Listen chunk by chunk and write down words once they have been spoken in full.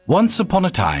Once upon a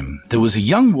time, there was a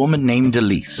young woman named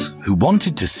Elise who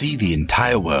wanted to see the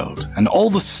entire world and all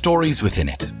the stories within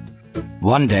it.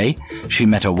 One day, she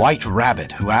met a white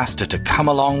rabbit who asked her to come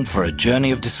along for a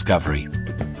journey of discovery.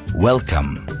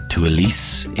 Welcome to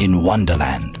Alice in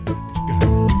Wonderland.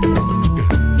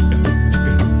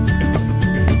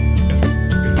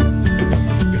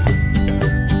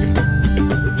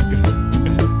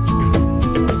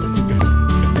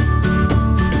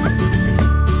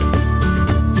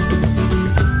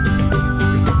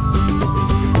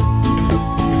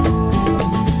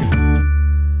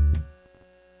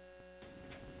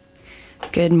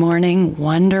 Good morning,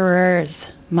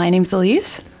 Wanderers. My name's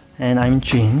Elise. And I'm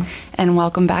Jin. And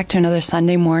welcome back to another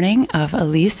Sunday morning of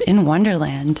Alice in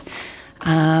Wonderland.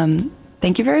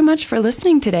 Thank you very much for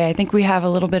listening today. I think we have a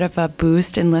little bit of a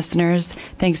boost in listeners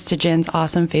thanks to Jin's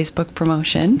awesome Facebook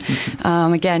promotion.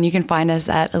 Again, you can find us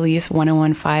at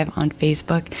Elise1015 on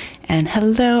Facebook. And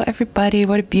hello, everybody.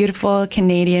 What a beautiful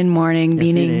Canadian morning. Yes,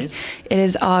 meaning it is. It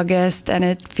is August and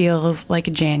it feels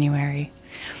like January.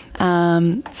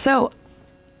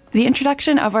 The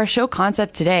introduction of our show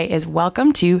concept today is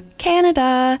Welcome to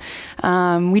Canada.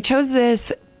 We chose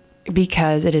this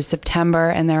because it is September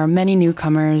and there are many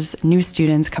newcomers, new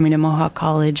students coming to Mohawk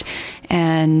College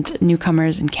and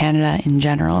newcomers in Canada in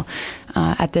general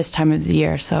at this time of the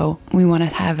year. So we want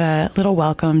to have a little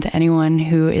welcome to anyone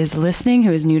who is listening,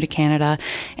 who is new to Canada.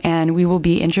 And we will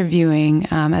be interviewing,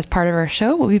 as part of our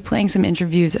show, we'll be playing some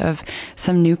interviews of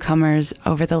some newcomers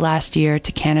over the last year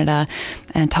to Canada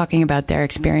and talking about their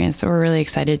experience. So we're really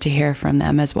excited to hear from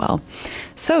them as well.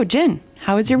 So Jin,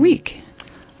 how was your week?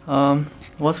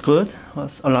 Was good.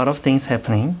 Was a lot of things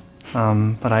happening.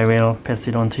 But I will pass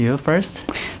it on to you first.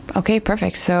 Okay,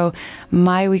 perfect. So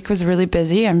my week was really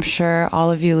busy. I'm sure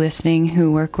all of you listening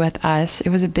who work with us, it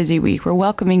was a busy week. We're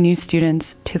welcoming new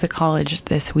students to the college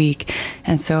this week.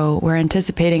 And so we're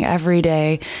anticipating every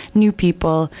day new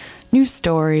people, new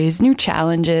stories, new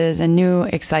challenges, and new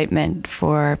excitement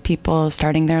for people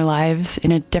starting their lives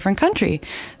in a different country.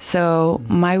 So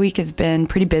my week has been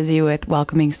pretty busy with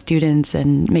welcoming students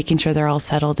and making sure they're all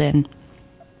settled in.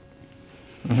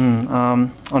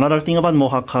 Another thing about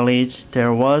Mohawk College,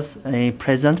 there was a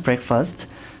present breakfast,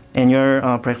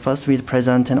 annual breakfast with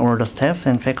present and all the staff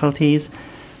and faculties.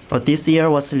 But this year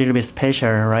was a little bit special,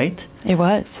 right? It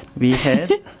was. We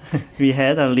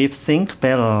had a lip sync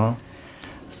battle.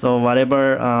 So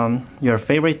whatever your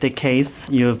favorite decades,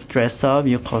 you dress up,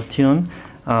 you costume,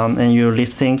 and you lip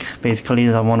sync basically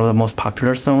one of the most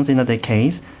popular songs in the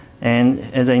decades. And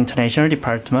as an international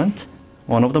department,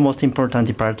 one of the most important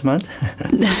department,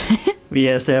 we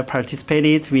also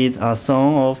participated with a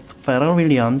song of Pharrell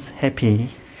Williams, Happy.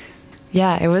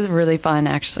 Yeah, it was really fun,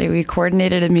 actually. We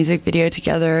coordinated a music video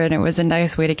together, and it was a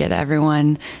nice way to get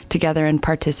everyone together and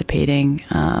participating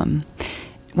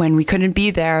when we couldn't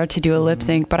be there to do a lip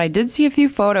sync. But I did see a few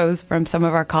photos from some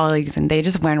of our colleagues, and they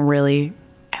just went really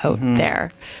out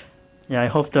there. Yeah, I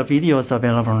hope the video is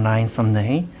available online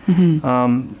someday.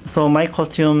 So my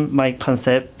costume, my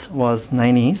concept was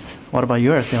 90s. What about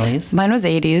yours, Elise? Mine was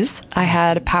 80s. I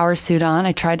had a power suit on.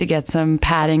 I tried to get some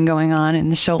padding going on in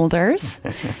the shoulders.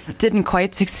 Didn't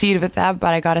quite succeed with that,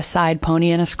 but I got a side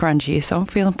pony and a scrunchie, so I'm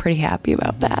feeling pretty happy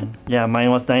about that. Yeah, mine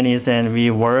was 90s, and we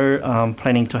were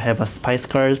planning to have a Spice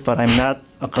Girls, but I'm not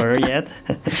a girl yet.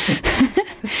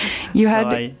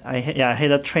 I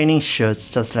had a training shoes,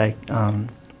 just like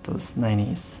those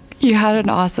 90s. You had an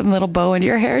awesome little bow in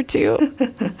your hair, too.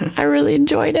 I really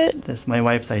enjoyed it. That's my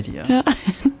wife's idea.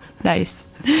 Nice.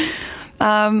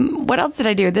 What else did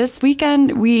I do? This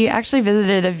weekend, we actually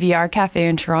visited a VR cafe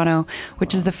in Toronto,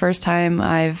 which is the first time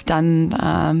I've done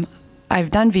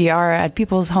VR at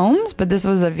people's homes, but this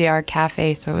was a VR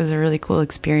cafe, so it was a really cool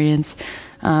experience.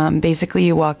 Basically,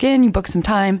 you walk in, you book some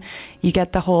time, you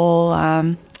get the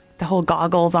whole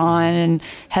goggles on and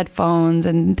headphones,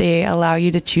 and they allow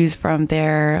you to choose from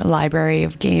their library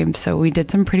of games. So we did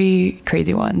some pretty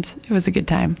crazy ones. It was a good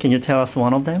time. Can you tell us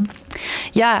one of them?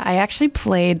 Yeah, I actually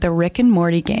played the Rick and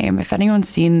Morty game. If anyone's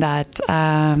seen that,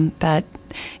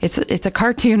 it's a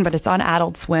cartoon, but it's on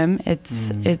Adult Swim.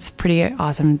 It's pretty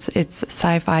awesome. It's a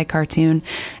sci-fi cartoon,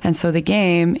 and so the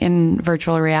game in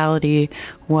virtual reality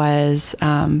was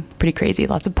pretty crazy.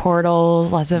 Lots of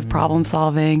portals, lots of problem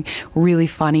solving, really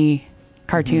funny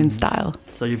cartoon style.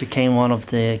 So you became one of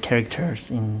the characters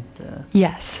in the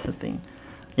the thing.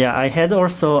 Yeah, I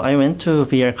went to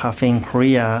VR Cafe in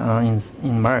Korea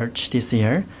in March this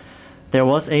year. There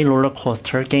was a roller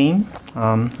coaster game.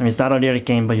 It's not a real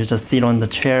game, but you just sit on the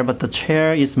chair, but the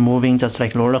chair is moving just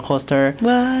like roller coaster.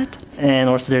 What? And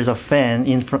also there's a fan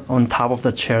on top of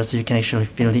the chair, so you can actually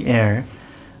feel the air.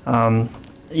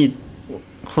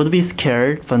 could be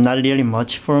scared, but not really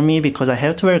much for me because I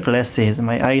have to wear glasses.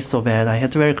 My eye is so bad. I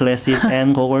have to wear glasses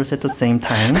and goggles at the same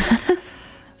time.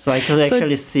 So I could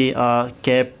actually see a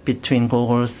gap between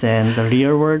goggles and the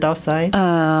real world outside.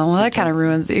 Well, that kind of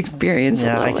ruins the experience a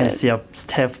little bit. I can see a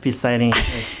staff beside me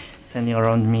standing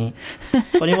around me.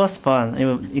 But it was fun.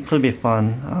 It could be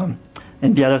fun.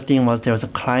 And the other thing was there was a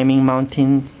climbing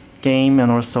mountain game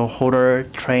and also horror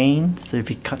train. So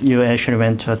if you actually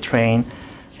went to a train,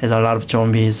 has a lot of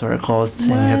zombies or ghosts,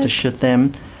 and you have to shoot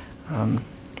them.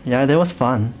 That was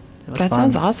fun.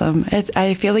 Sounds awesome.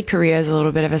 I feel like Korea is a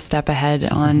little bit of a step ahead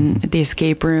on the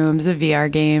escape rooms, the VR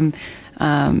game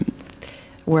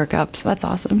workup. So that's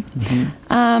awesome.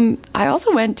 I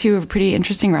also went to a pretty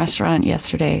interesting restaurant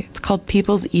yesterday. It's called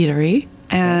People's Eatery,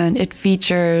 and it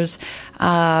features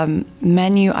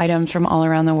menu items from all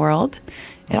around the world.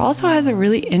 It also has a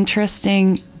really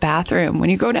interesting bathroom. When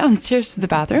you go downstairs to the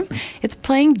bathroom, it's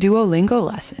playing Duolingo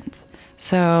lessons.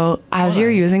 So as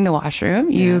you're using the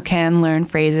washroom, you can learn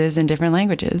phrases in different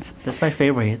languages. That's my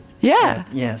favorite. Yeah.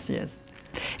 Yes.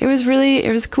 It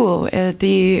was cool.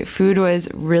 The food was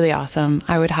really awesome.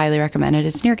 I would highly recommend it.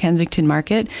 It's near Kensington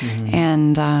Market,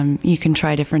 and you can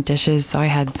try different dishes. So I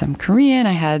had some Korean,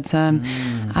 I had some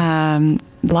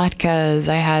latkes,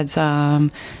 I had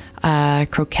some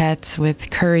croquettes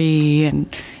with curry,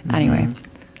 and anyway,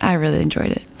 I really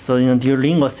enjoyed it. So in a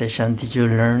Duolingo session, did you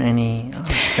learn any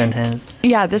sentence?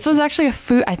 Yeah, this was actually a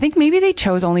food. I think maybe they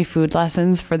chose only food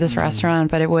lessons for this restaurant,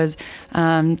 but it was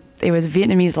a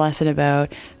Vietnamese lesson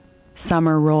about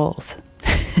summer rolls.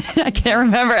 I can't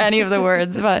remember any of the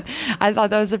words, but I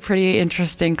thought that was a pretty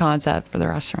interesting concept for the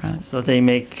restaurant. So they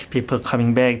make people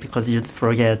coming back because you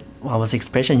forget what was the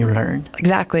expression you learned.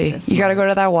 Exactly. You got to go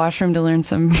to that washroom to learn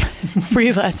some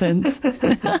free lessons.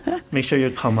 Make sure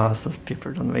you come out so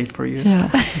people don't wait for you. Yeah.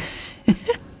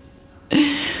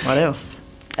 What else?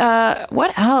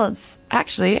 What else?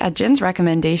 Actually, at Jin's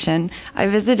recommendation, I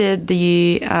visited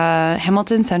the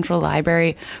Hamilton Central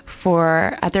Library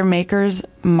at their Maker's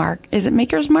Mark. Is it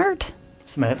Maker's Mart?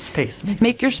 Space.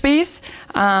 Makerspace.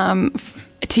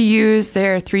 To use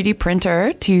their 3D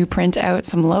printer to print out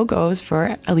some logos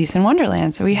for Alice in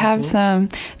Wonderland. So we have some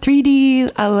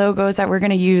 3D logos that we're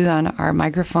going to use on our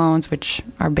microphones, which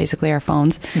are basically our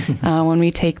phones, when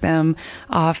we take them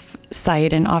off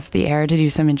site and off the air to do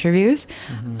some interviews.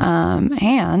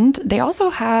 And they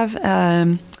also have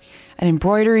an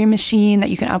embroidery machine that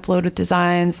you can upload with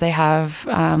designs. They have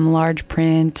large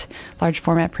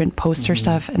format print poster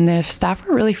stuff, and the staff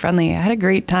were really friendly. I had a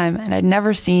great time, and I'd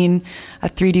never seen a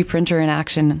 3D printer in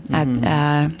action at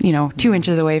 2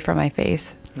 inches away from my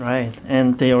face. Right,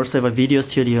 and they also have a video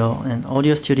studio and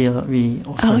audio studio we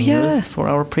often use for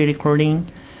our pre-recording.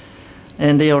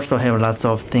 And they also have lots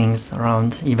of things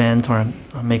around event or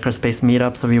makerspace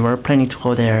meetup, so we were planning to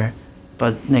go there.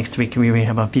 But next week we will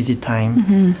have a busy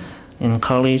time in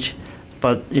college.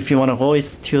 But if you want to go,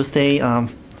 it's Tuesday,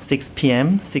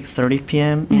 6:30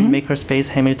 p.m. in Makerspace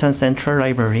Hamilton Central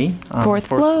Library. Fourth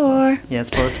floor. Yes,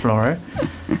 fourth floor.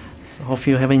 So hope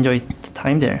you have enjoyed the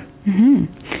time there.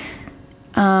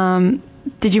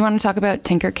 Did you want to talk about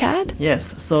Tinkercad?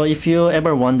 Yes. So if you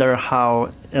ever wonder how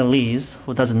Elise,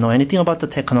 who doesn't know anything about the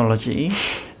technology,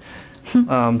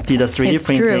 did a 3D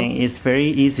printing, it's very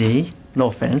easy. No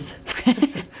offense.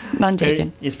 None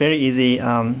taken. It's very easy.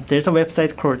 There's a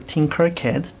website called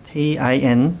Tinkercad,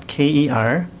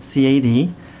 Tinkercad.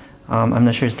 I'm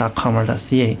not sure it's .com or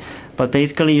 .ca. But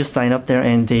basically you sign up there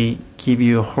and they give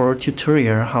you a whole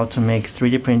tutorial how to make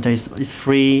 3D printer. It's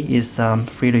free. It's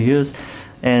free to use.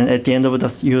 And at the end of the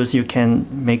use, you can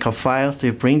make a file. So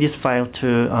you bring this file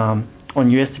to on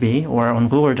USB or on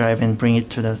Google Drive and bring it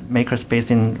to the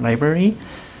Makerspace in library,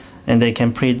 and they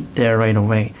can print there right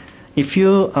away. If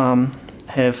you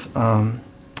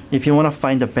if you want to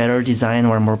find a better design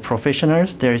or more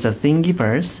professionals, there is a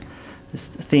Thingiverse. This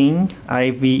thing,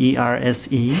 Iverse.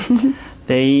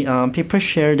 They people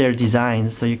share their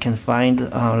designs, so you can find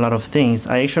a lot of things.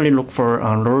 I actually look for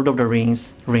Lord of the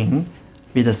Rings ring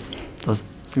with those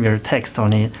weird text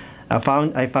on it. I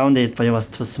found it, but it was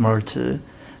too small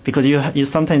because you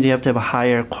sometimes you have to have a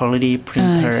higher quality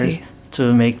printers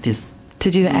to make this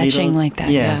to do the etching like that.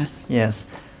 Yes.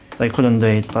 So I couldn't do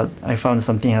it, but I found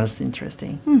something else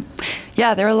interesting.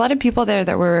 Yeah, there were a lot of people there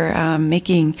that were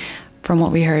making, from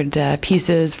what we heard,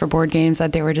 pieces for board games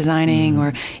that they were designing,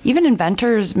 or even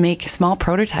inventors make small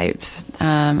prototypes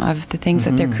of the things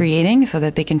that they're creating so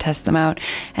that they can test them out.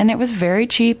 And it was very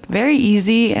cheap, very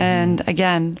easy, and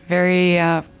again, very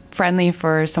friendly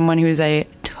for someone who's a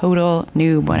total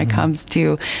noob when it comes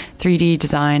to 3D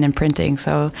design and printing.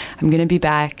 So I'm going to be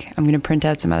back. I'm going to print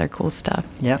out some other cool stuff.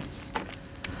 Yeah.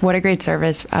 What a great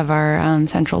service of our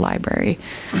central library.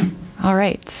 All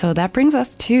right, so that brings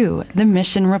us to the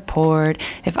mission report.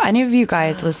 If any of you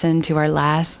guys listened to our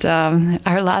last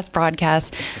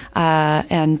broadcast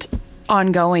and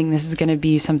ongoing, this is going to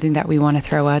be something that we want to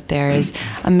throw out there is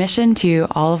a mission to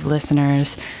all of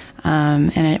listeners.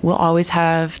 And it will always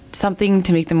have something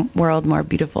to make the world more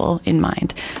beautiful in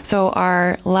mind. So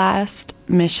our last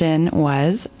mission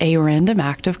was a random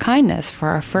act of kindness. For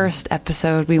our first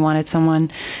episode, we wanted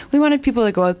people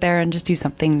to go out there and just do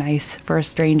something nice for a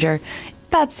stranger.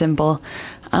 That's simple.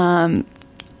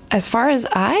 As far as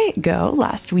I go,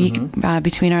 last week,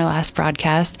 between our last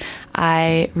broadcast,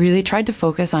 I really tried to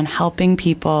focus on helping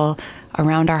people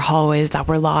around our hallways that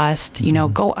were lost,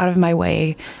 go out of my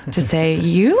way to say,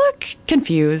 you look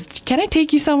confused. Can I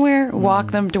take you somewhere?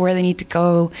 Walk them to where they need to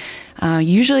go.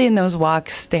 Usually in those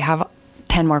walks, they have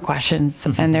 10 more questions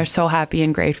and they're so happy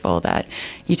and grateful that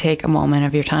you take a moment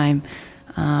of your time.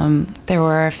 There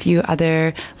were a few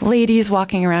other ladies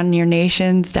walking around near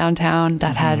Nations downtown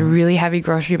that had really heavy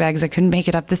grocery bags that couldn't make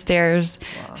it up the stairs.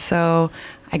 Wow. So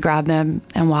I grabbed them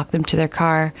and walked them to their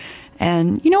car.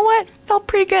 And you know what? Felt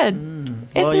pretty good.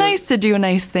 It's nice to do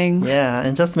nice things. Yeah,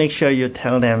 and just make sure you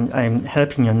tell them I'm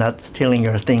helping you, not stealing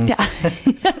your things. Yeah.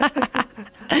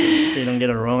 They don't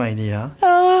get a wrong idea.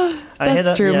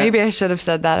 That's true. Maybe I should have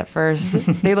said that at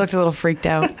first. They looked a little freaked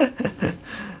out.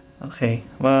 Okay.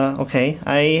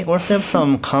 I also have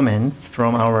some comments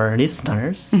from our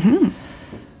listeners.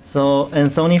 So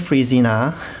Anthony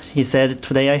Frizina, he said,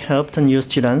 today I helped new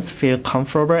students feel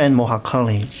comfortable at Mohawk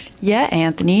College. Yeah,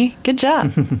 Anthony. Good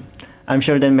job. I'm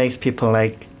sure that makes people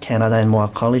like Canada and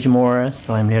Mohawk College more,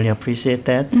 so I really appreciate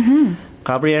that.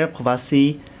 Gabriel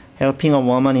Kovasi, helping a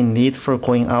woman in need for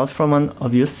going out from an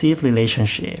abusive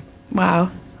relationship.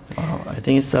 Wow. I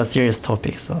think it's a serious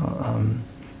topic, so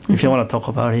if you want to talk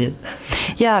about it.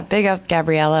 Yeah, big up,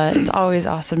 Gabriella. It's always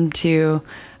awesome to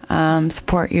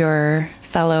support your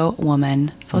fellow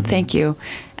woman. So thank you.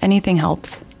 Anything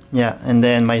helps. Yeah, and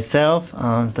then myself,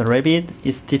 the rabbit,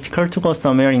 it's difficult to go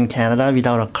somewhere in Canada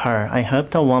without a car. I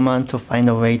helped a woman to find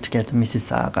a way to get to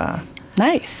Mississauga.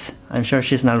 Nice. I'm sure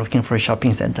she's not looking for a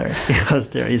shopping center because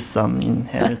there is some in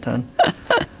Hamilton.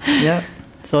 Yeah,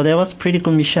 so that was pretty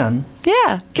good mission.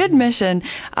 Yeah, good mission.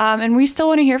 And we still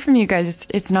want to hear from you guys.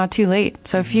 It's not too late.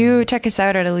 So if you check us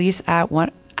out at Elise at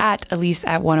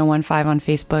 1015 on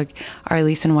Facebook, our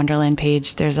Elise in Wonderland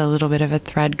page, there's a little bit of a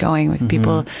thread going with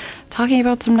people talking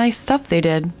about some nice stuff they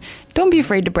did. Don't be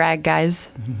afraid to brag,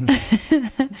 guys.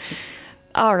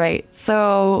 All right.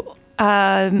 So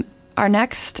our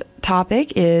next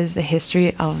topic is the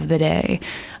history of the day.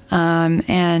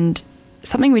 And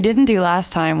something we didn't do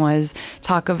last time was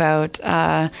talk about,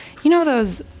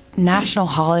 those national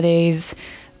holidays.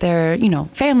 There,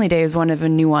 Family Day is one of a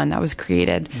new one that was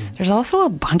created. There's also a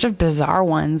bunch of bizarre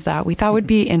ones that we thought would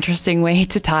be an interesting way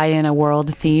to tie in a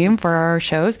world theme for our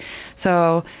shows.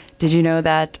 So, did you know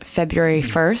that February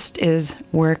 1st is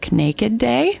Work Naked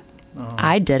Day? Oh.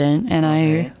 I didn't, and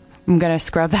I'm going to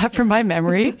scrub that from my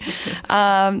memory.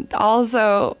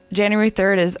 Also, January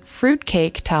 3rd is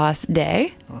Fruitcake Toss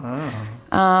Day. Wow.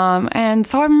 And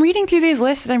so I'm reading through these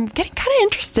lists and I'm getting kind of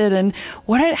interested in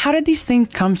how did these things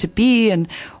come to be and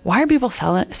why are people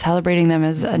celebrating them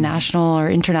as a national or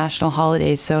international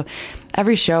holidays? So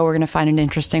every show we're going to find an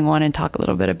interesting one and talk a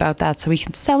little bit about that so we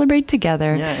can celebrate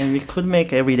together. Yeah, and we could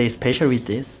make every day special with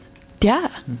this. Yeah.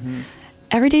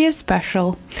 Every day is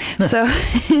special. So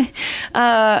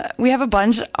we have a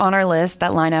bunch on our list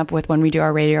that line up with when we do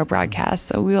our radio broadcast.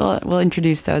 So we'll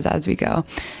introduce those as we go.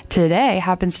 Today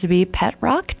happens to be Pet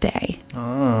Rock Day.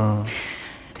 Oh.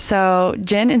 So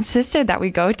Jen insisted that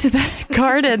we go to the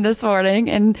garden this morning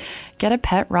and get a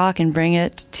pet rock and bring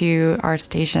it to our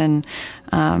station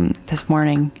this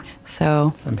morning.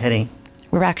 So I'm petting.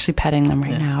 We're actually petting them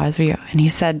right now as we go. And he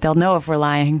said they'll know if we're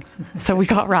lying. So we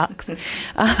got rocks.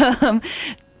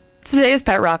 Today is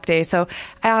Pet Rock Day. So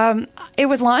it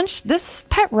was launched, this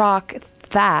pet rock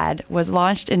fad was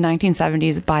launched in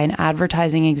 1970s by an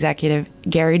advertising executive,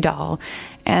 Gary Dahl.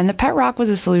 And the pet rock was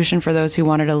a solution for those who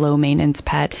wanted a low-maintenance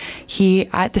pet.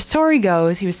 The story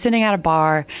goes, he was sitting at a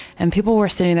bar, and people were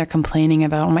sitting there complaining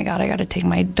about, oh my God, I got to take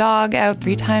my dog out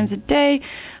 3 times a day.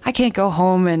 I can't go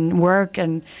home and work.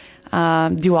 And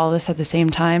do all this at the same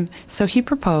time. So he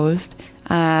proposed.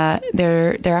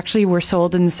 There actually were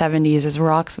sold in the 70s as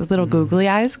rocks with little googly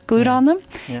eyes glued on them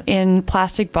in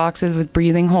plastic boxes with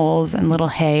breathing holes and little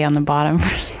hay on the bottom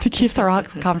to keep the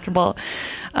rocks comfortable.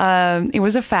 It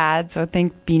was a fad, so I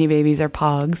think Beanie Babies or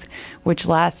Pogs, which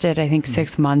lasted, I think,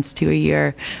 6 months to a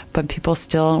year. But people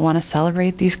still want to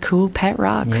celebrate these cool pet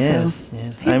rocks. Yes, so,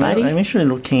 yes. Hey, I'm actually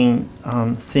looking,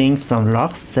 seeing some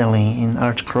rocks selling in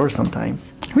art stores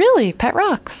sometimes. Really? Pet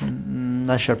rocks?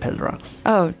 Not sure pet rocks.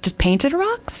 Oh, just painted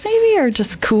rocks maybe? Or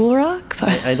just cool rocks?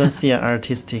 I don't see an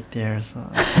artistic there, so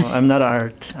I'm not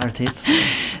an artist. So.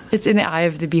 It's in the eye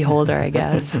of the beholder, I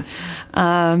guess.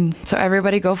 So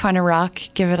everybody go find a rock,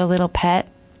 give it a little pet,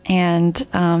 and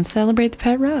celebrate the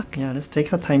pet rock. Yeah, let's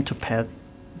take our time to pet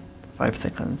 5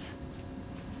 seconds.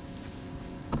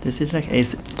 This is like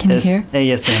Can you hear?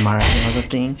 ASMR, another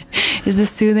thing. Is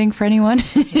this soothing for anyone?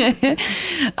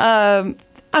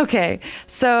 Okay,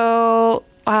 so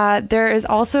there is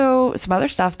also some other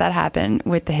stuff that happened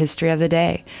with the history of the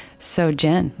day. So,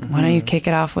 Jen, why don't you kick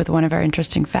it off with one of our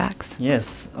interesting facts?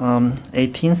 Yes,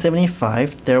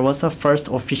 1875, there was a first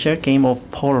official game of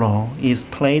polo is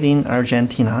played in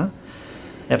Argentina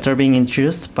after being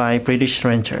introduced by British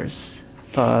rangers.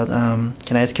 But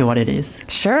can I ask you what it is?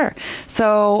 Sure.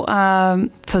 So,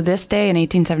 this day in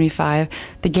 1875,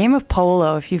 the game of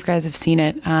polo, if you guys have seen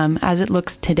it, as it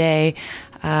looks today,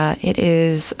 it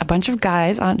is a bunch of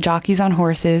guys, jockeys on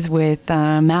horses with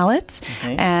mallets,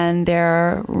 and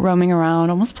they're roaming around,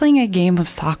 almost playing a game of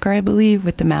soccer, I believe,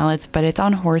 with the mallets, but it's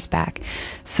on horseback.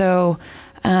 So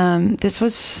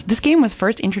this game was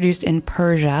first introduced in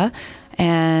Persia,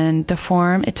 and the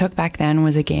form it took back then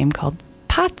was a game called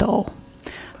pato.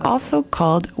 Also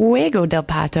called Juego del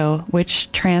Pato,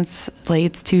 which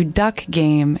translates to duck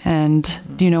game. And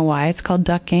do you know why it's called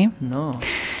duck game? No.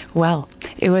 Well,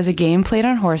 it was a game played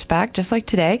on horseback, just like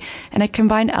today, and it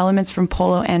combined elements from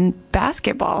polo and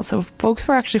basketball. So folks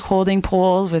were actually holding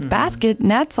poles with basket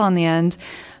nets on the end,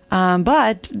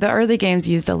 but the early games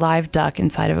used a live duck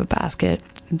inside of a basket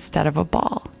instead of a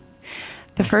ball.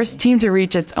 The first team to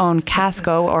reach its own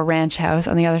casco or ranch house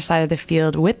on the other side of the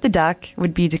field with the duck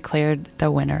would be declared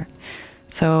the winner.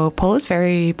 So polo is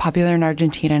very popular in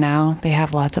Argentina now. They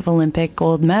have lots of Olympic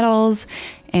gold medals,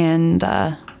 and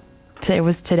it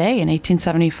was today in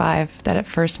 1875 that it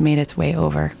first made its way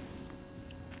over.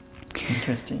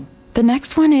 Interesting. The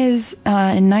next one is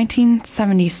in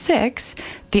 1976,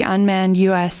 the unmanned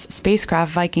U.S.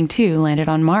 spacecraft Viking 2 landed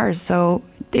on Mars. So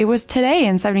it was today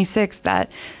in 76 that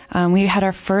we had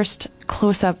our first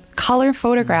close-up color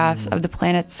photographs of the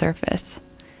planet's surface.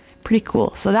 Pretty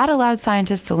cool. So that allowed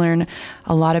scientists to learn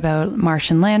a lot about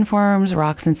Martian landforms,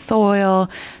 rocks and soil,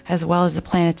 as well as the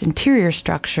planet's interior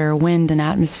structure, wind and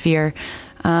atmosphere.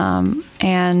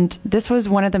 And this was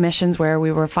one of the missions where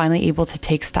we were finally able to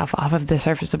take stuff off of the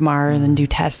surface of Mars and do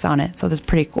tests on it. So that's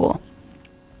pretty cool.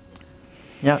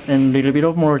 Yeah, and a little bit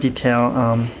of more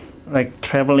detail. Like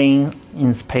traveling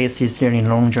in space is a really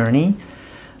long journey.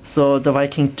 So the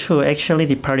Viking 2 actually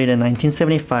departed in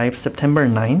 1975, September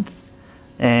 9th.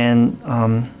 And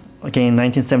again,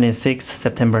 1976,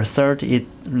 September 3rd, it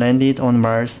landed on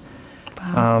Mars.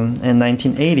 Wow. And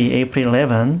 1980, April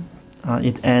 11,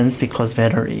 it ends because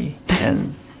battery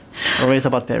ends. It's always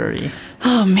about battery.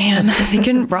 Oh, man. They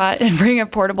can bring a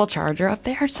portable charger up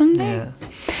there someday. Yeah.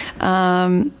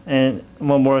 And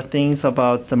one more things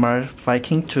about the Mars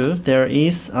Viking 2. There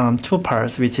is 2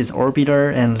 parts, which is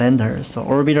orbiter and lander. So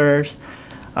orbiters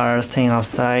are staying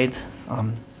outside,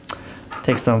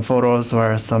 take some photos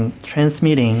or some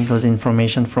transmitting those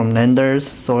information from landers,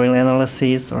 soil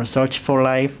analysis, or search for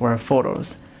life or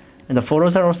photos. And the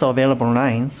photos are also available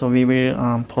online, so we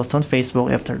will post on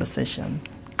Facebook after the session.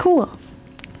 Cool.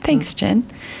 Thanks, Jen.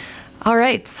 All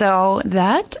right, so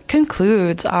that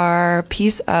concludes our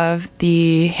piece of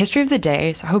the history of the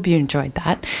day. So I hope you enjoyed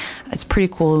that. It's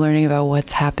pretty cool learning about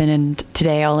what's happening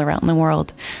today all around the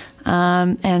world.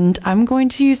 And I'm going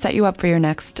to set you up for your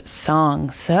next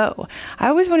song. So I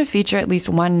always want to feature at least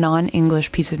one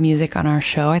non-English piece of music on our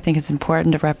show. I think it's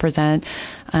important to represent,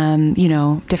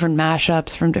 different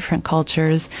mashups from different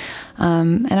cultures.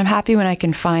 And I'm happy when I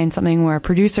can find something where a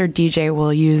producer or DJ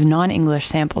will use non-English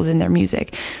samples in their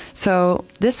music. So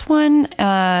this one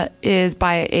is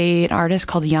by an artist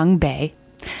called Young Bae,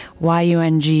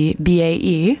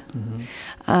 Yungbae.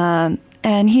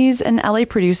 And he's an LA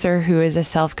producer who is a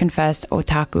self-confessed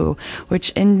otaku, which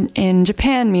in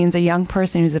Japan means a young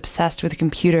person who's obsessed with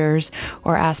computers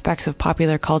or aspects of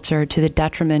popular culture to the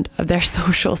detriment of their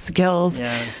social skills.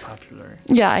 Yeah, it's popular.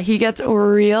 Yeah, he gets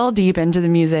real deep into the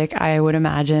music, I would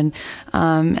imagine.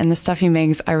 And the stuff he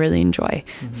makes, I really enjoy.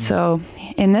 So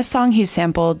in this song, he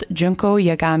sampled Junko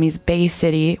Yagami's Bay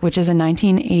City, which is a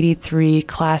 1983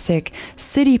 classic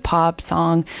city pop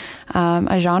song,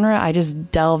 a genre I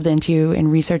just delved into in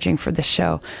researching for this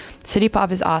show. City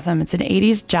pop is awesome. It's an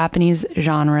 80s Japanese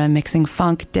genre mixing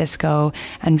funk, disco,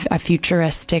 and a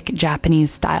futuristic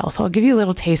Japanese style. So I'll give you a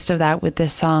little taste of that with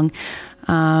this song.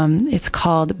 It's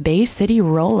called Bay City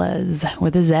Rollas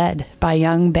with a Z by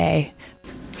Young Bay.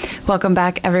 Welcome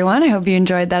back, everyone. I hope you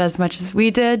enjoyed that as much as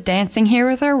we did, dancing here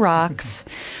with our rocks.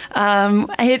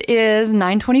 It is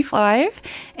 9:25,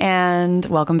 and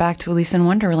welcome back to Alice in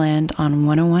Wonderland on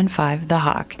 101.5 The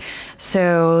Hawk.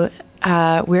 So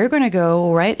we're going to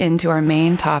go right into our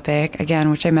main topic, again,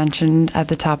 which I mentioned at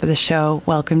the top of the show,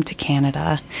 Welcome to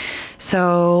Canada.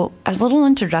 So as a little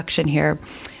introduction here,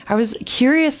 I was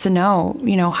curious to know,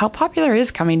 how popular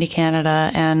is coming to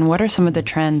Canada and what are some of the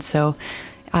trends? So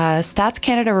Stats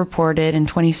Canada reported in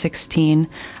 2016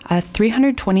 a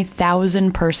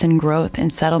 320,000 person growth in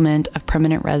settlement of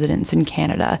permanent residents in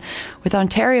Canada, with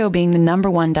Ontario being the number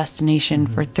one destination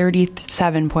for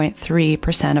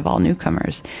 37.3% of all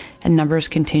newcomers. And numbers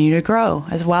continue to grow,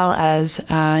 as well as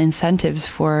incentives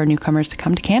for newcomers to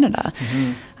come to Canada.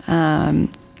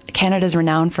 Canada is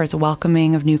renowned for its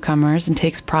welcoming of newcomers and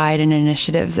takes pride in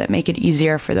initiatives that make it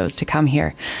easier for those to come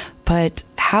here. But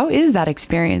how is that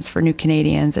experience for new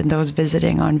Canadians and those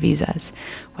visiting on visas?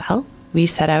 Well, we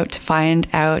set out to find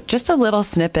out just a little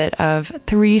snippet of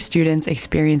 3 students'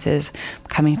 experiences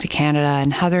coming to Canada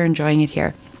and how they're enjoying it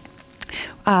here.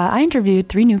 I interviewed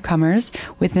 3 newcomers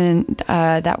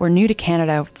that were new to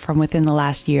Canada from within the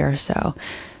last year or so.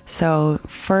 So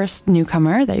first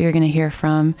newcomer that you're going to hear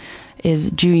from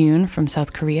is Ju-Yoon from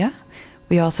South Korea.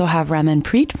 We also have Raman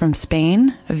Preet from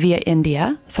Spain via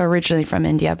India, so originally from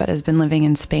India, but has been living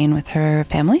in Spain with her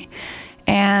family,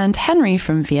 and Henry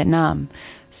from Vietnam.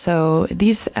 So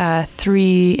these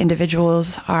 3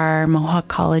 individuals are Mohawk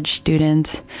College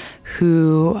students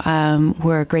who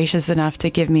were gracious enough to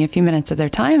give me a few minutes of their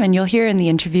time. And you'll hear in the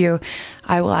interview,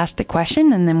 I will ask the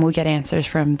question and then we'll get answers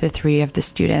from the 3 of the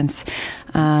students,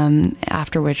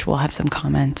 after which we'll have some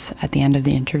comments at the end of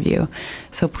the interview.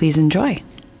 So please enjoy.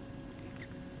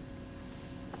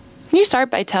 Can you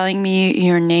start by telling me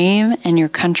your name and your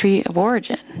country of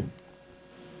origin?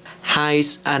 Hi,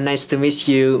 nice to meet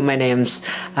you. My name's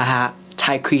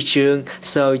Tai Quy Trương,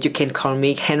 so you can call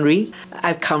me Henry.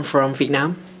 I come from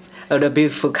Vietnam, the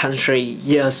beautiful country.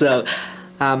 Yeah, so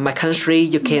my country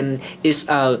is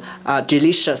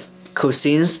delicious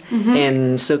cuisines,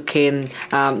 and so can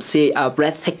see a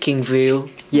breathtaking view.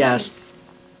 Yes.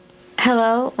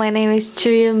 Hello, my name is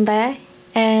Ju-Yoon Bae,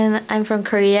 and I'm from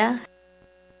Korea.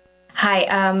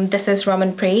 Hi, this is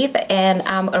Raman Preet, and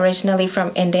I'm originally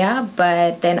from India,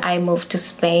 but then I moved to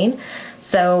Spain.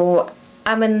 So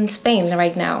I'm in Spain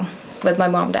right now with my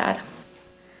mom and dad.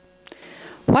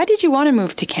 Why did you want to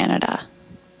move to Canada?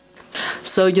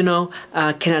 So,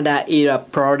 Canada is a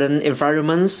broad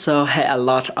environment, so had a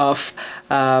lot of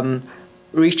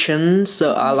regions,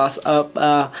 so a lot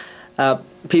of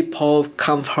people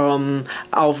come from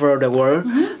all over the world.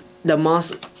 The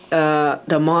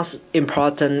most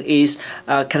important is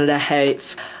Canada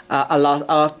have a lot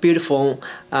of beautiful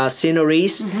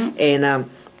sceneries, and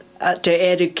the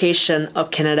education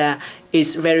of Canada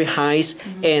is very high,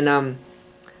 and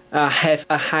have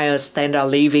a higher standard of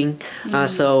living.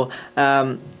 So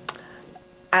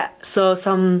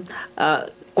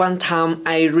one time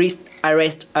I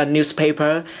read a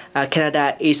newspaper.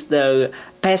 Canada is the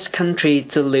best country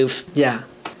to live. Yeah.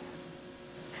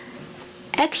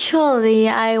 Actually,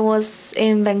 I was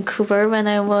in Vancouver when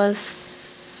I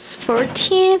was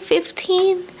 14,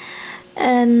 15,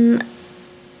 and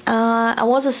I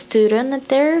was a student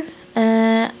there.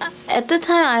 At the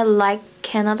time, I liked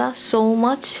Canada so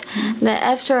much that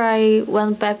after I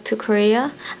went back to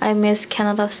Korea, I missed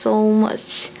Canada so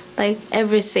much. Like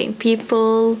everything,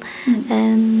 people,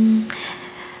 and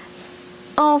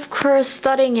of course,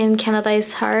 studying in Canada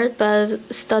is hard, but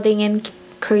studying in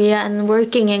Korea and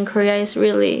working in Korea is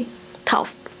really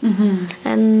tough,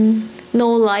 and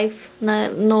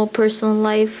no personal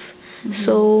life.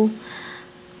 So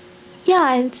yeah,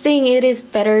 I think it is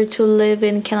better to live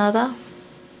in Canada.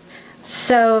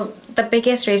 So the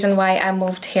biggest reason why I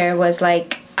moved here was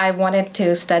I wanted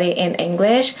to study in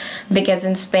English, because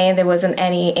in Spain there wasn't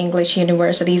any English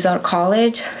universities or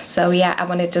college. So yeah, I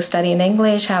wanted to study in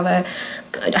English, have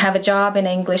a job in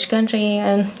an English country,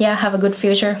 and yeah, have a good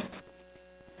future.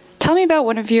 Tell me about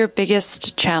one of your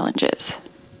biggest challenges.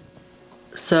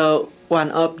 So one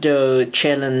of the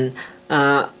challenge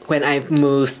when I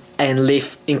moved and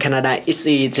live in Canada is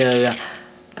the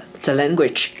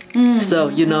language. So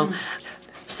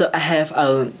so I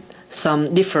have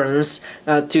some difference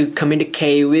to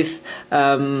communicate with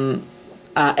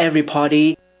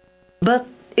everybody, but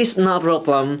it's not a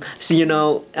problem.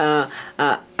 So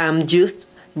I'm just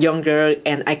younger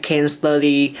and I can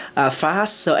study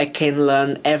fast, so I can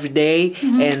learn every day,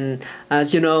 and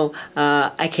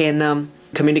I can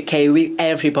communicate with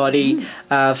everybody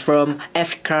from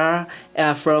Africa,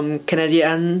 from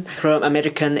Canadian, from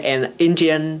American and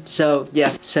Indian. So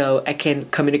yes, so I can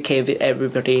communicate with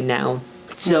everybody now.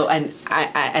 So and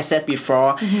I said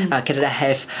before, Canada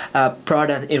have a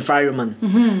broader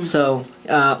environment. So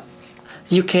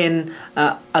you can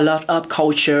a lot of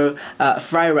culture,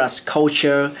 various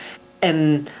culture,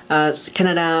 and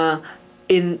Canada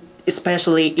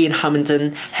especially in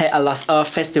Hamilton had a lot of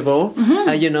festival.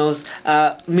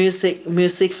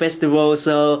 Music festival.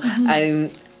 So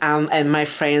and my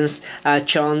friends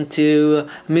joined to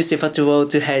music festival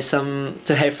to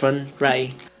have fun,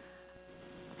 right?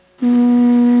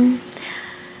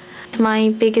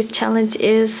 My biggest challenge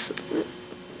is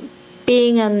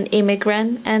being an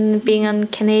immigrant and being a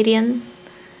Canadian.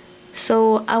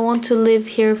 So I want to live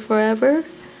here forever.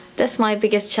 That's my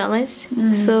biggest challenge.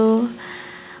 So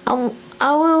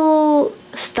I will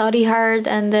study hard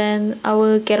and then I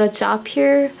will get a job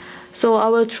here. So I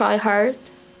will try hard,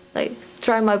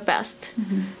 try my best.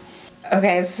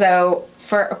 Okay, so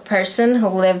for a person who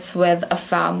lives with a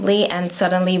family and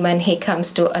suddenly when he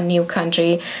comes to a new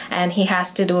country and he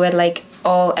has to do it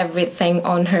everything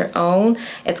on her own,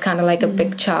 it's kind of like a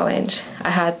big challenge. I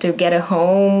had to get a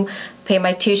home, pay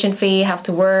my tuition fee, have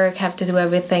to work, have to do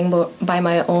everything by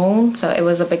my own. So it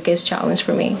was the biggest challenge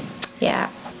for me. Yeah.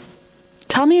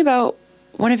 Tell me about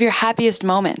one of your happiest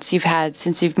moments you've had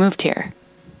since you've moved here.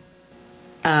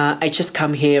 I just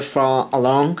come here for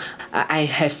alone. I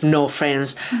have no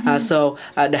friends. So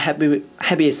the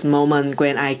happiest moment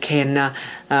when I can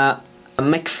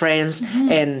make friends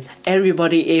and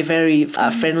everybody is very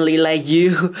friendly like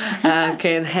you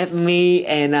can help me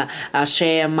and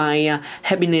share my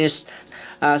happiness.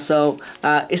 So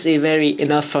it's very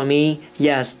enough for me.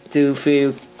 Yes, to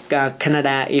feel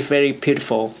Canada is very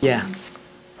beautiful. Yeah.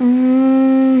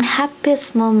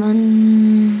 Happiest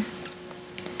moment.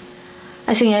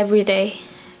 I think every day,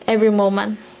 every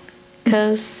moment,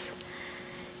 because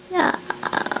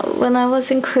when I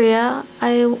was in Korea,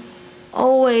 I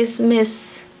always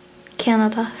miss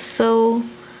Canada. So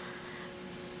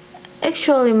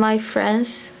actually my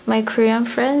Korean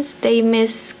friends, they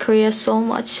miss Korea so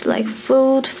much, like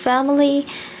food, family.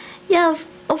 Yeah,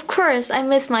 of course I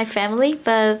miss my family,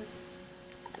 but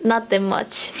not that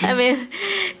much. I mean,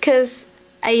 because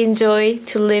I enjoy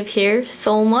to live here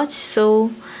so much, so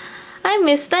I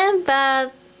miss them,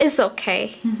 but it's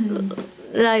okay.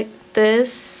 Like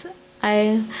this,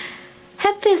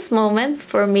 happiest moment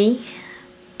for me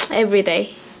every day,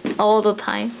 all the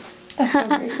time.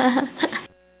 The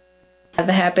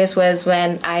happiest was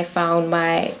when I found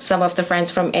some of the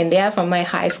friends from India from my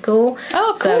high school.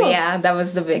 Oh, cool. So yeah, that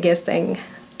was the biggest thing.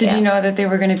 Did you know that they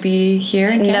were going to be here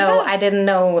in Canada? No, I didn't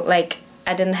know.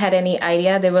 I didn't have any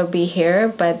idea they will be here.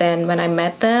 But then when I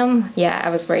met them, I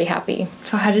was very happy.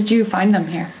 So how did you find them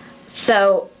here?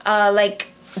 So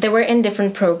they were in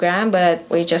different program, but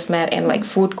we just met in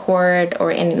food court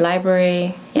or in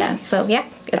library. Yeah. Nice. So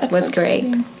it was great.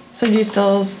 Exciting. So do you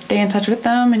still stay in touch with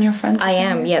them and your friends? I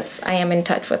am. Yes, I am in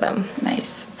touch with them.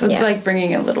 Nice. So it's like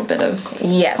bringing a little bit of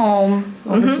yes. home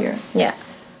over here. Yeah.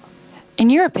 In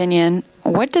your opinion,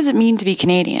 what does it mean to be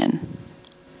Canadian?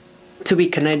 To be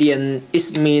Canadian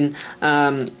is mean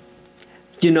about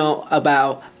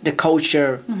the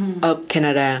culture of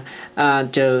Canada,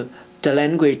 the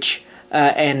language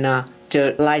and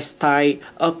the lifestyle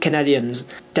of Canadians.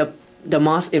 The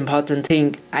most important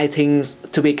thing I think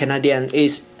to be Canadian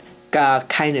is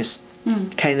kindness.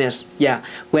 Kindness, yeah.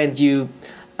 When you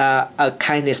are a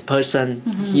kindness person,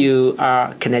 you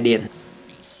are Canadian.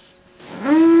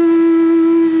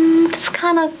 It's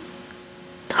kind of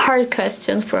hard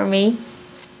question for me.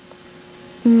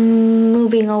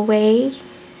 Moving away,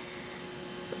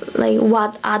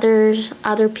 what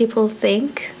other people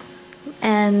think,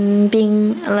 and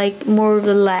being more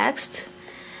relaxed.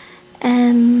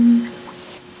 And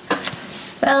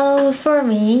well, for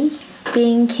me,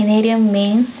 being Canadian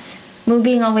means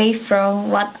moving away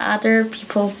from what other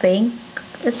people think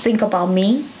about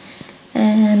me,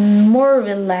 and more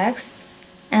relaxed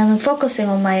and focusing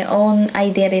on my own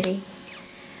identity.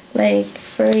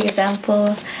 For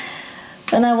example,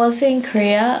 when I was in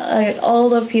Korea, all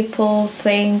the people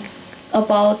think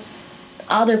about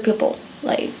other people,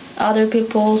 other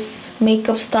people's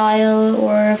makeup style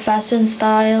or fashion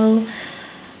style.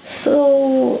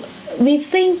 So we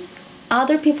think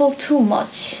other people too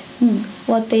much,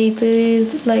 what they do,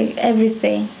 like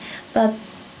everything. But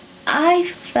I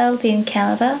felt in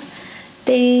Canada,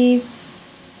 they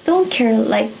don't care,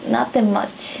 like not that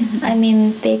much. I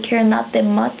mean, they care not that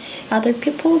much other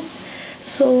people.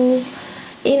 So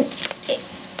in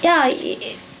yeah,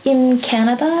 in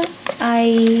Canada,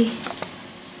 I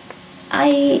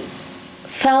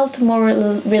felt more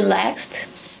relaxed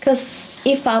because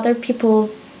if other people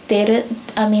did it,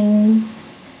 I mean,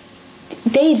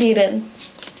 they didn't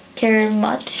care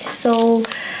much. So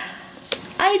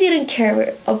I didn't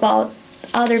care about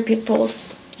other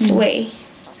people's way.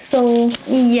 So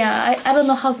yeah, I don't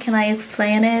know how can I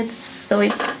explain it. So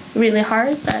it's really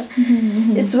hard, but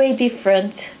it's way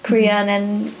different, Korean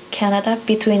and Canada,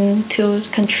 between two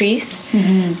countries.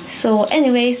 So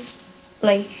anyways,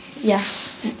 like, yeah.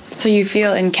 So you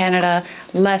feel in Canada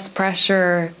less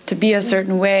pressure to be a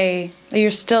certain way.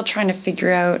 You're still trying to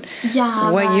figure out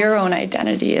what your own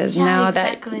identity is now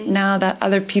that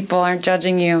other people aren't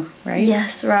judging you, right?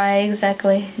 Yes, right,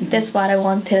 exactly. That's what I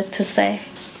wanted to say.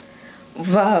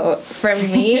 Wow, for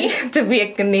me to be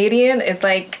a Canadian is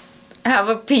like have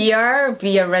a PR,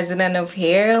 be a resident of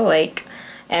here, like,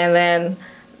 and then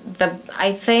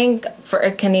I think for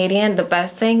a Canadian the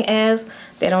best thing is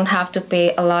they don't have to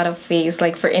pay a lot of fees.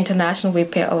 Like for international, we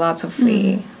pay a lot of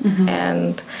fee,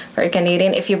 and for a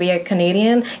Canadian, if you be a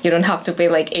Canadian, you don't have to pay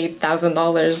like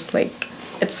 $8,000. Like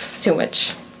it's too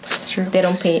much. That's true. They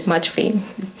don't pay much fee.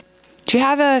 Do you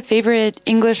have a favorite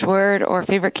English word or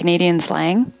favorite Canadian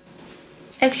slang?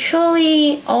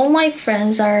 Actually, all my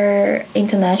friends are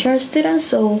international students,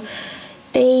 so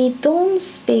they don't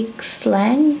speak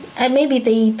slang. Maybe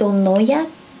they don't know yet,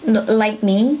 like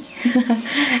me.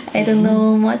 I don't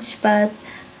know much, but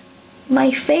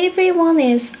my favorite one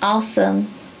is awesome.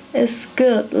 It's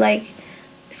good, like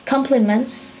it's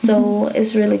compliments, so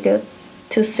it's really good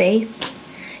to say.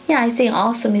 Yeah, I think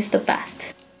awesome is the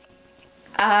best.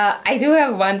 I do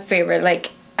have one favorite. Like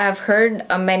I've heard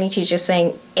many teachers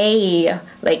saying "a,"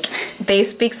 like they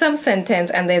speak some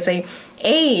sentence and they say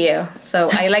 "a." So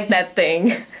I like that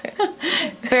thing.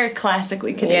 Very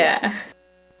classically Canadian. Yeah.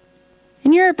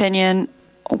 In your opinion,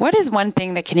 what is one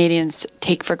thing that Canadians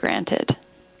take for granted?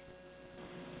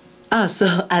 So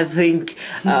I think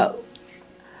one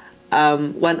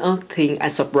of the things I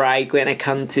surprised when I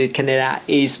come to Canada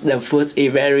is the food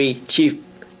is very cheap.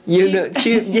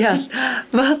 Cheap, yes.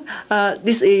 But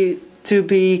this is to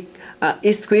be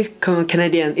it's with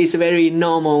Canadian is very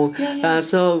normal.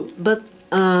 But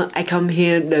I come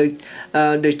here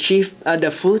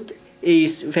the food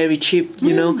is very cheap,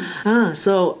 you know.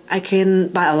 So I can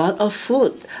buy a lot of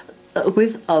food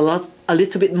with a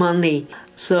little bit money.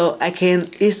 So I can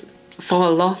eat for a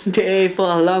long day, for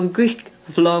a long week,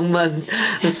 long month.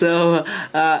 So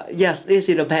yes, this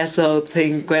is the best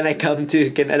thing when I come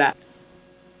to Canada.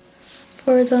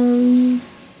 For the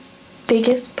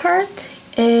biggest part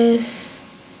is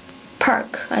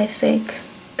park, I think,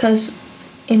 because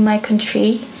in my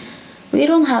country we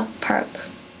don't have park.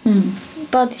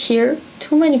 But here,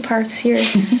 too many parks here.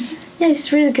 Yeah,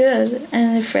 it's really good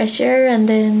and fresh air, and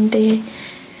then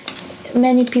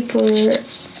many people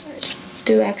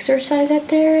do exercise out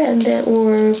there, and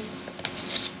or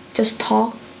just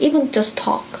talk, even just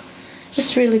talk.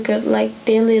 It's really good, like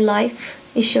daily life.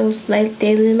 It shows like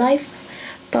daily life,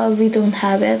 but we don't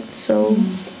have it, so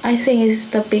I think it's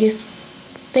the biggest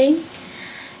thing.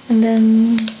 And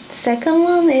then second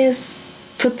one is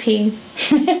poutine.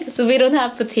 So we don't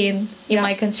have poutine in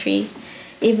my country.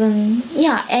 Even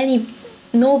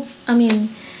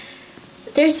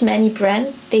there's many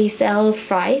brands, they sell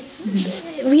fries.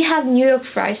 We have New York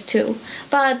fries too,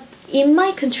 but in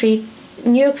my country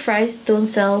New York fries don't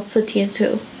sell poutine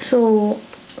too. So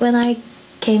when I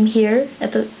came here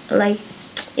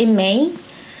in May,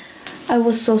 I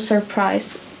was so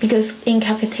surprised because in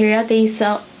cafeteria they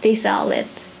sell it,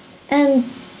 and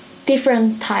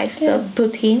different types of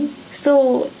poutine.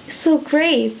 So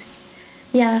great.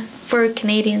 Yeah, for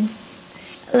Canadian.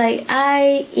 Like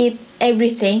I eat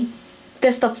everything.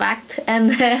 That's the fact. And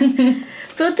then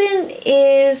poutine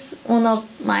is one of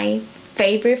my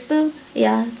favorite food.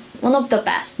 Yeah, one of the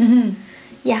best.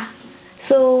 Yeah.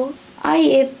 So I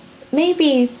eat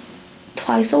maybe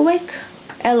twice a week.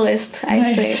 At least,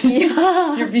 I think.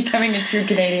 Yeah. You're becoming a true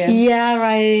Canadian. Yeah,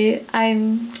 right.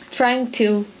 I'm trying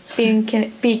to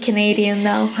be Canadian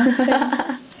now.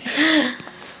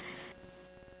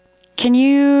 Can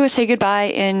you say goodbye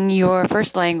in your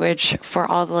first language for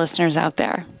all the listeners out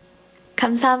there?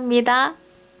 감사합니다.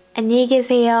 안녕히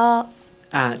계세요.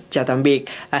 Chào tạm biệt,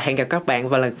 hẹn gặp các bạn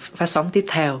vào lần phát sóng tiếp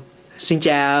theo. Xin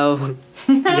chào.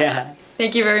 Yeah.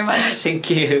 Thank you very much.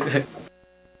 Thank you.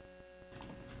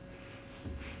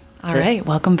 All right,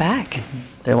 welcome back.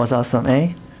 That was awesome, eh?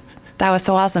 That was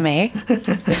so awesome, eh?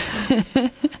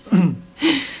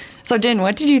 So, Jin,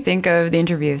 what did you think of the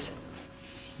interviews?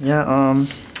 Yeah,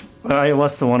 well, I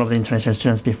was one of the international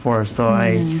students before, so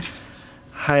I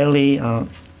highly,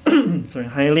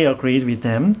 highly agreed with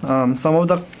them. Some of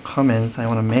the comments I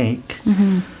want to make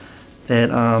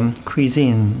that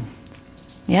cuisine.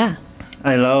 Yeah.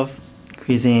 I love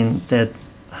cuisine that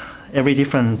every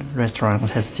different restaurant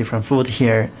has different food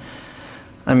here.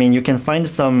 I mean, you can find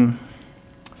some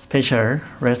special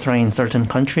restaurant in certain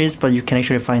countries, but you can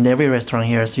actually find every restaurant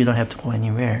here, so you don't have to go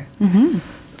anywhere.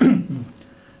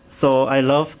 So I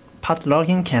love potluck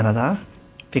in Canada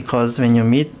because when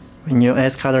you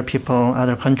ask other people,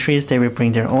 other countries, they will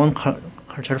bring their own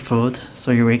cultural food,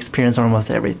 so you will experience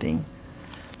almost everything.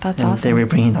 That's and awesome. they will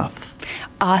bring enough.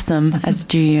 Awesome, as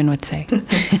Ju Yun would say.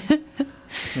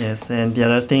 Yes, and the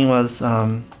other thing was,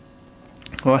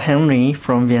 well, Henry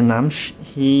from Vietnam,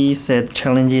 he said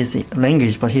challenge is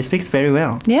language, but he speaks very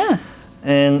well. Yeah.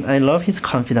 And I love his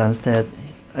confidence that,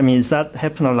 I mean, it's not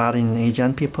happen a lot in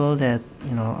Asian people that,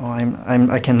 you know,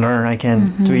 I can learn, I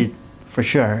can do it for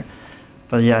sure.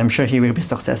 But yeah, I'm sure he will be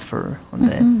successful on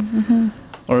that.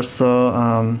 Also,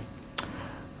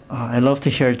 I love to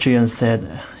hear Ju-yeon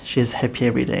said she's happy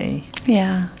every day.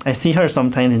 Yeah. I see her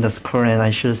sometimes in the school and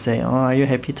I should say, oh, are you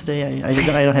happy today?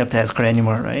 I don't have to ask her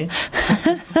anymore, right?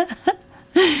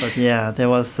 But yeah, that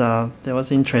was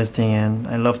interesting and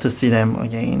I love to see them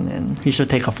again and we should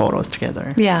take a photos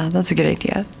together. Yeah, that's a good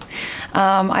idea.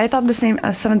 I thought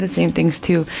some of the same things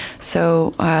too.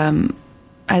 So,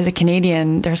 as a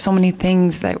Canadian, there's so many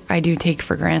things that I do take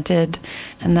for granted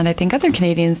and that I think other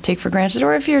Canadians take for granted,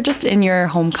 or if you're just in your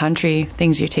home country,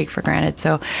 things you take for granted.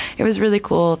 So it was really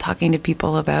cool talking to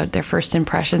people about their first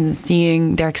impressions,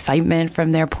 seeing their excitement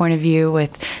from their point of view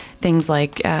with things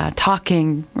like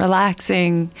talking,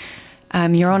 relaxing,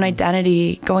 your own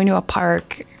identity, going to a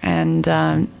park. And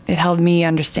it helped me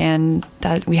understand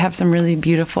that we have some really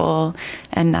beautiful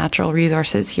and natural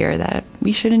resources here that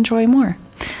we should enjoy more.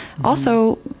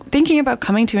 Also, thinking about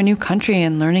coming to a new country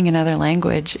and learning another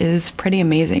language is pretty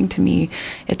amazing to me.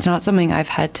 It's not something I've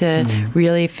had to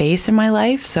really face in my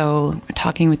life. So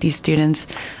talking with these students,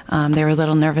 they were a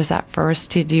little nervous at first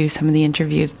to do some of the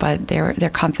interviews, but their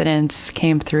confidence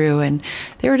came through and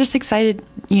they were just excited,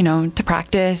 you know, to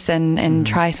practice and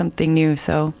try something new.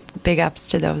 So big ups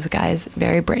to those guys.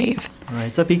 Very brave. Right,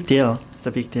 it's a big deal. It's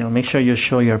a big deal. Make sure you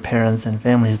show your parents and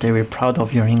families they were proud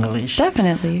of your English.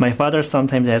 Definitely. My father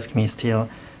sometimes asks me still,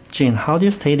 Jin, how do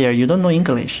you stay there? You don't know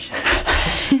English.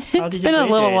 It's been a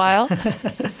little while.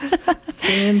 It's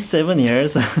been 7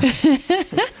 years.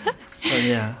 But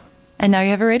yeah. And now you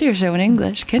have a radio show in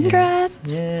English. Congrats.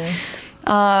 Yes.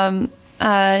 Yeah.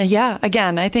 Yeah,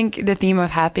 again, I think the theme of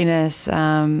happiness,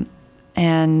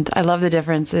 and I love the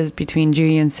differences between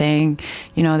Ju-yeon saying,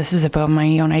 you know, this is about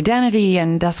my own identity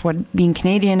and that's what being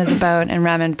Canadian is about. And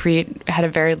Ramanpreet had a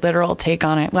very literal take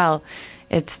on it. Well,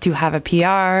 it's to have a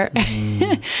PR.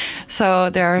 So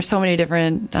there are so many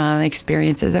different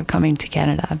experiences of coming to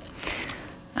Canada.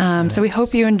 So we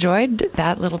hope you enjoyed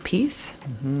that little piece.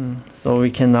 So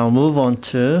we can now move on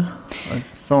to a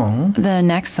song. The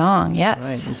next song, Right.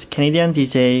 yes. It's Canadian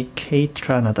DJ Kate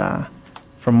Tranada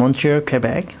from Montreal,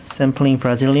 Quebec, sampling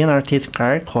Brazilian artist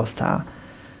Gal Costa.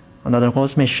 Another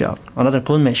good mashup.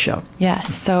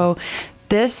 Yes. So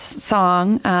this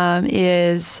song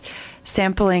is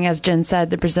sampling, as Jen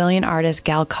said, the Brazilian artist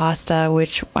Gal Costa,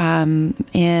 which in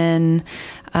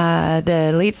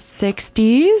the late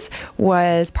 60s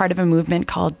was part of a movement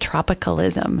called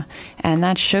Tropicalism. And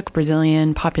that shook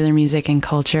Brazilian popular music and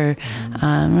culture.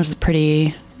 It was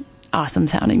pretty awesome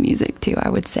sounding music too, I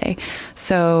would say.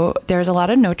 So there's a lot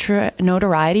of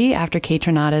notoriety after Kate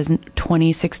Renata's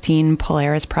 2016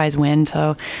 Polaris Prize win.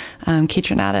 So Kate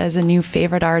Renata is a new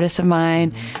favorite artist of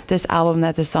mine. This album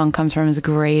that this song comes from is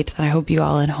great. I hope you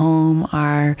all at home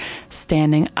are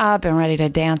standing up and ready to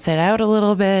dance it out a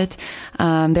little bit.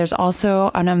 There's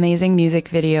also an amazing music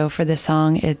video for this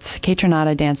song. It's Kate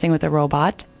Renata dancing with a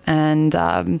robot. And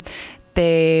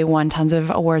they won tons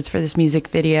of awards for this music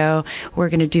video. We're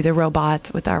going to do the robot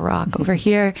with our rock over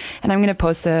here. And I'm going to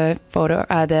post the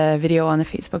video on the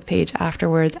Facebook page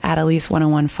afterwards at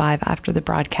Elise1015 after the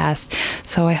broadcast.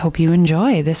 So I hope you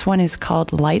enjoy. This one is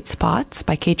called Light Spots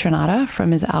by Kate Renata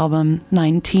from his album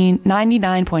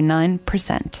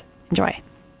 99.9%. Enjoy.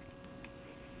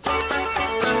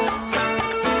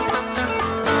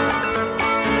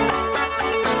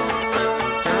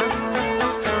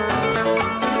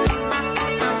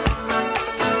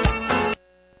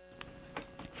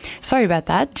 sorry about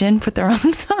that. Jin put the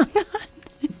wrong song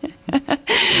on.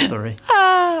 Sorry.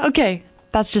 Okay.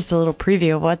 That's just a little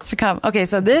preview of what's to come. Okay,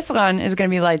 so this one is going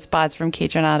to be Light Spots from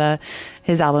Kaytranada,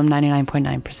 his album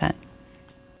 99.9%.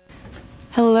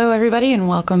 Hello, everybody, and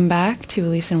welcome back to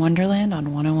Elise in Wonderland on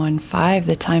 101.5.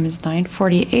 The time is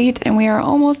 9:48, and we are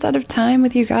almost out of time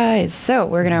with you guys. So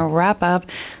we're going to wrap up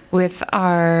with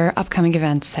our upcoming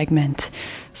events segment.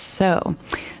 So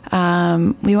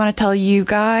we want to tell you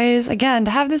guys, again,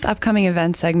 to have this upcoming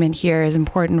event segment here is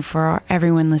important for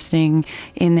everyone listening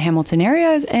in the Hamilton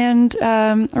areas, and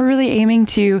we're really aiming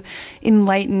to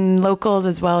enlighten locals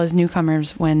as well as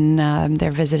newcomers when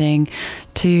they're visiting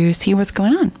to see what's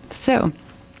going on. So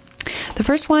the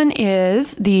first one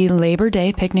is the Labor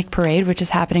Day Picnic Parade, which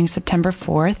is happening September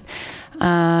 4th.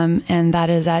 And that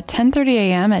is at 10:30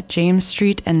 a.m. at James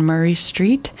Street and Murray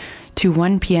Street to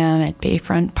 1 p.m. at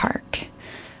Bayfront Park.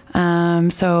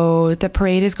 So the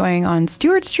parade is going on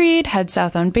Stewart Street, head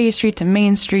south on Bay Street to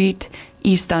Main Street,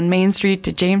 east on Main Street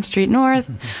to James Street North,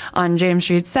 on James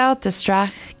Street South to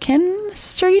Strachan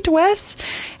Street West,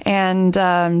 and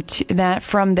that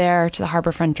from there to the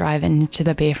Harborfront Drive and to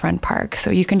the Bayfront Park. So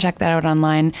you can check that out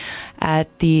online at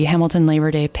the Hamilton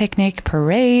Labor Day Picnic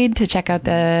Parade to check out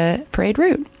the parade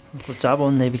route. Good job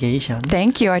on navigation.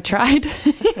 Thank you. I tried.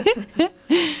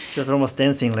 She was almost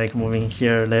dancing, like moving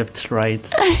here, left, right,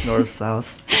 north,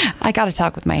 south. I got to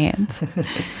talk with my hands.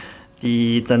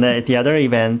 The other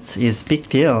event is big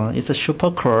deal. It's a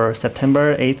super crawl,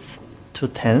 September 8th to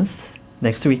 10th,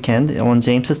 next weekend on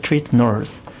James Street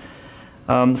North.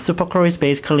 Super crawl is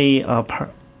basically a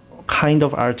kind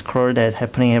of art crawl that's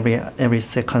happening every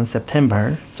second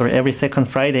September. So every second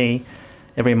Friday,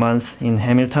 every month in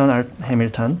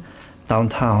Hamilton,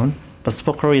 downtown. But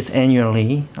super crawl is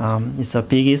annually. It's the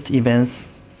biggest event.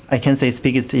 I can say it's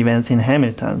biggest event in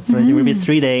Hamilton. So it will be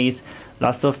 3 days,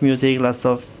 lots of music, lots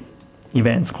of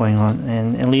events going on,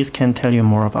 and Elise can tell you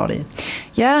more about it.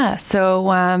 Yeah, so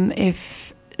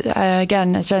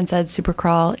again, as Jen said,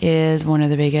 Supercrawl is one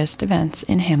of the biggest events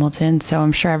in Hamilton, so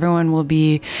I'm sure everyone will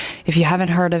be, if you haven't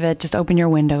heard of it, just open your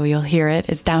window, you'll hear it.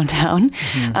 It's downtown.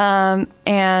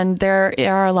 And there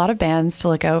are a lot of bands to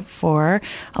look out for,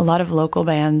 a lot of local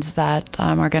bands that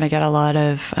are going to get a lot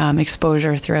of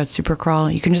exposure throughout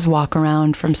Supercrawl. You can just walk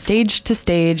around from stage to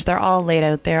stage. They're all laid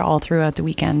out there all throughout the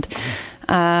weekend.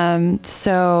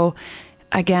 So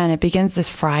again, it begins this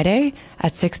Friday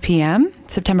at 6 p.m.,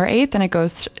 September 8th, and it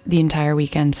goes the entire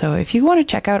weekend. So if you want to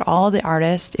check out all the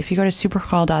artists, if you go to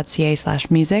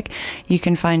supercrawl.ca/music, you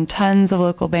can find tons of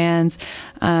local bands.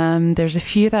 There's a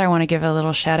few that I want to give a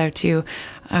little shout out to.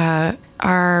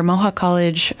 Our Mohawk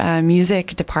College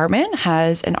music department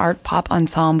has an art pop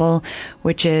ensemble,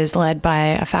 which is led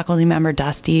by a faculty member,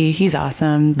 Dusty. He's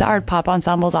awesome. The art pop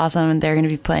ensemble is awesome, and they're going to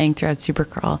be playing throughout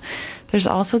Supercrawl. There's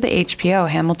also the HPO,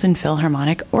 Hamilton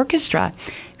Philharmonic Orchestra,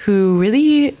 who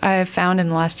really I've found in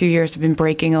the last few years have been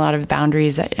breaking a lot of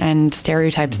boundaries and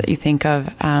stereotypes that you think of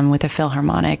with a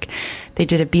Philharmonic. They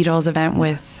did a Beatles event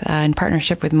in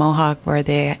partnership with Mohawk, where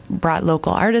they brought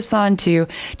local artists on to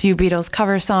do Beatles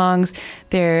cover songs.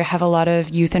 They have a lot of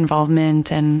youth involvement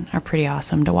and are pretty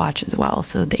awesome to watch as well.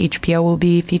 So the HPO will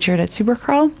be featured at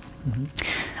Supercrawl.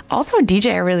 Also, a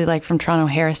DJ I really like from Toronto,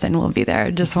 Harrison, will be there.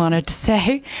 Just wanted to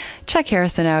say, check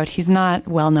Harrison out. He's not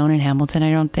well known in Hamilton,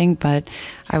 I don't think, but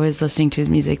I was listening to his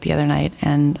music the other night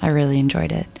and I really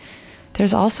enjoyed it.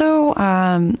 There's also,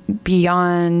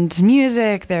 beyond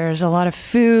music, there's a lot of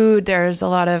food, there's a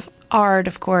lot of art,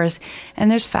 of course, and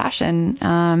there's fashion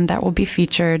that will be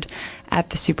featured at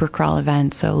the Supercrawl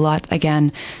event. So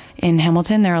again, in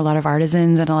Hamilton, there are a lot of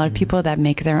artisans and a lot of people that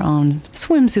make their own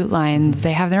swimsuit lines.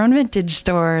 They have their own vintage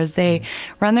stores. They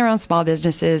run their own small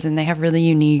businesses, and they have really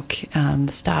unique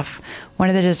stuff. One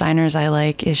of the designers I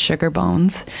like is Sugar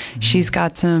Bones. She's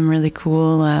got some really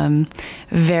cool,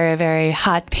 very, very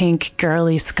hot pink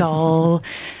girly skull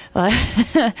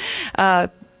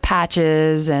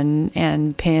patches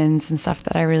and pins and stuff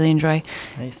that I really enjoy.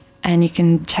 Nice. And you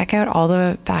can check out all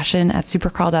the fashion at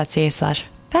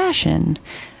supercrawl.ca/fashion.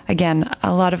 Again,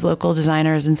 a lot of local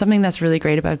designers, and something that's really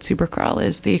great about Supercrawl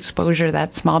is the exposure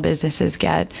that small businesses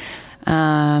get.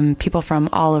 People from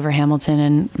all over Hamilton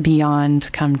and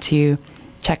beyond come to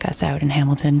check us out in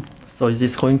Hamilton. So is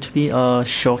this going to be a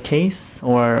showcase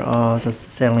or just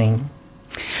selling?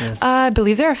 Yes. I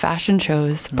believe there are fashion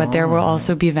shows, but there will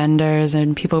also be vendors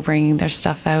and people bringing their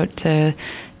stuff out to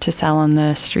sell on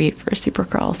the street for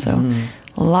Supercrawl. So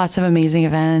Lots of amazing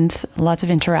events, lots of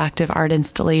interactive art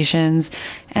installations.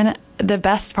 And the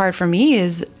best part for me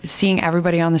is seeing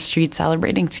everybody on the street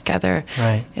celebrating together.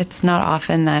 Right. It's not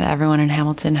often that everyone in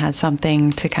Hamilton has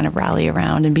something to kind of rally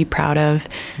around and be proud of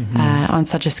on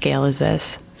such a scale as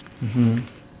this.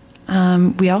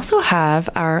 We also have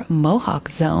our Mohawk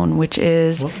Zone, which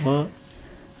is... What?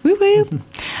 Woo woo.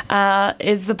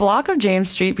 Is the block of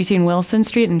James Street between Wilson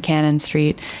Street and Cannon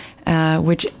Street,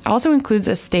 which also includes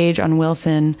a stage on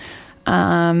Wilson.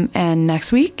 And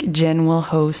next week, Jin will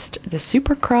host the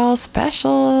Supercrawl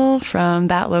special from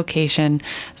that location.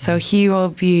 So he will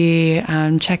be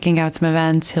checking out some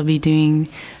events. He'll be doing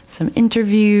some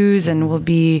interviews, and we'll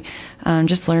be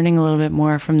just learning a little bit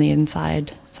more from the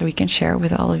inside so we can share it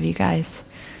with all of you guys.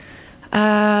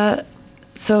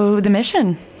 So the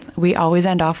mission. We always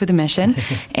end off with a mission.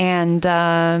 And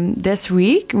this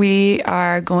week, we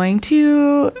are going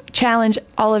to challenge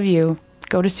all of you.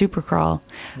 Go to Supercrawl.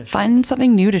 Find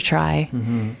something new to try.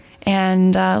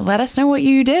 And let us know what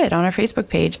you did on our Facebook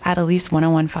page at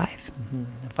Elise1015.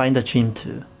 Find the Jin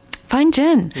too. Find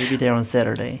Jin. We'll be there on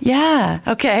Saturday. Yeah,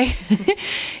 okay.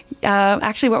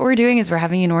 Actually, what we're doing is we're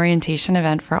having an orientation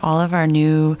event for all of our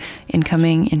new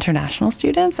incoming international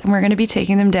students, and we're going to be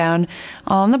taking them down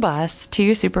on the bus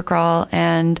to Supercrawl,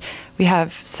 and we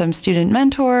have some student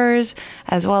mentors,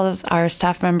 as well as our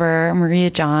staff member, Maria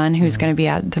John, who's going to be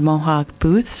at the Mohawk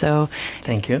booth. So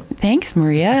thank you. Thanks,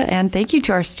 Maria. And thank you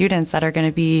to our students that are going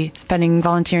to be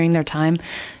volunteering their time.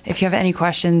 If you have any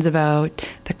questions about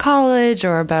the college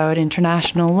or about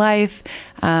international life,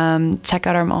 check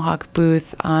out our Mohawk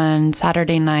booth on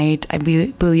Saturday night. I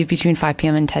believe between 5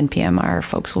 p.m. and 10 p.m. our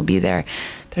folks will be there.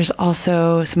 There's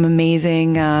also some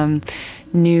amazing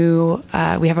new,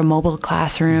 we have a mobile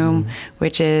classroom,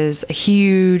 which is a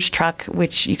huge truck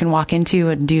which you can walk into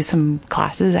and do some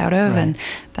classes out of. Right. And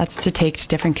that's to take to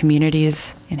different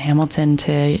communities in Hamilton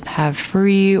to have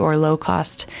free or low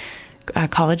cost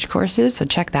college courses. So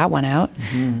check that one out.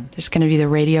 There's going to be the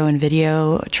radio and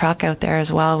video truck out there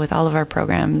as well with all of our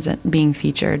programs being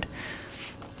featured.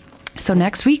 So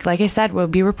next week, like I said, we'll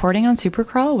be reporting on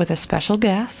Supercrawl with a special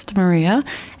guest, Maria,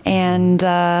 and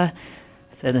sad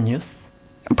news.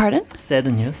 Pardon?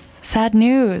 Sad news. Sad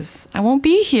news. I won't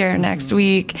be here next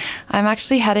week. I'm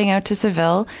actually heading out to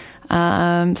Seville.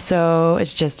 So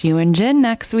it's just you and Jin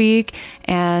next week,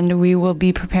 and we will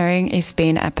be preparing a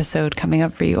Spain episode coming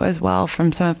up for you as well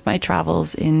from some of my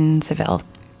travels in Seville.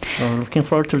 So looking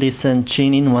forward to listen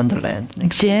Jin in Wonderland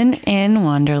next week. Jin in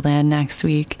Wonderland next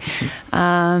week.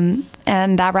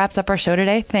 And that wraps up our show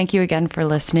today. Thank you again for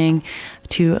listening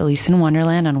to Elise in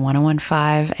Wonderland on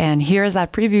 101.5. And here's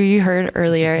that preview you heard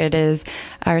earlier. It is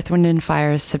Earth, Wind, and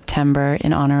Fire's September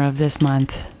in honor of this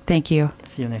month. Thank you.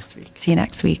 See you next week. See you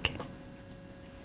next week.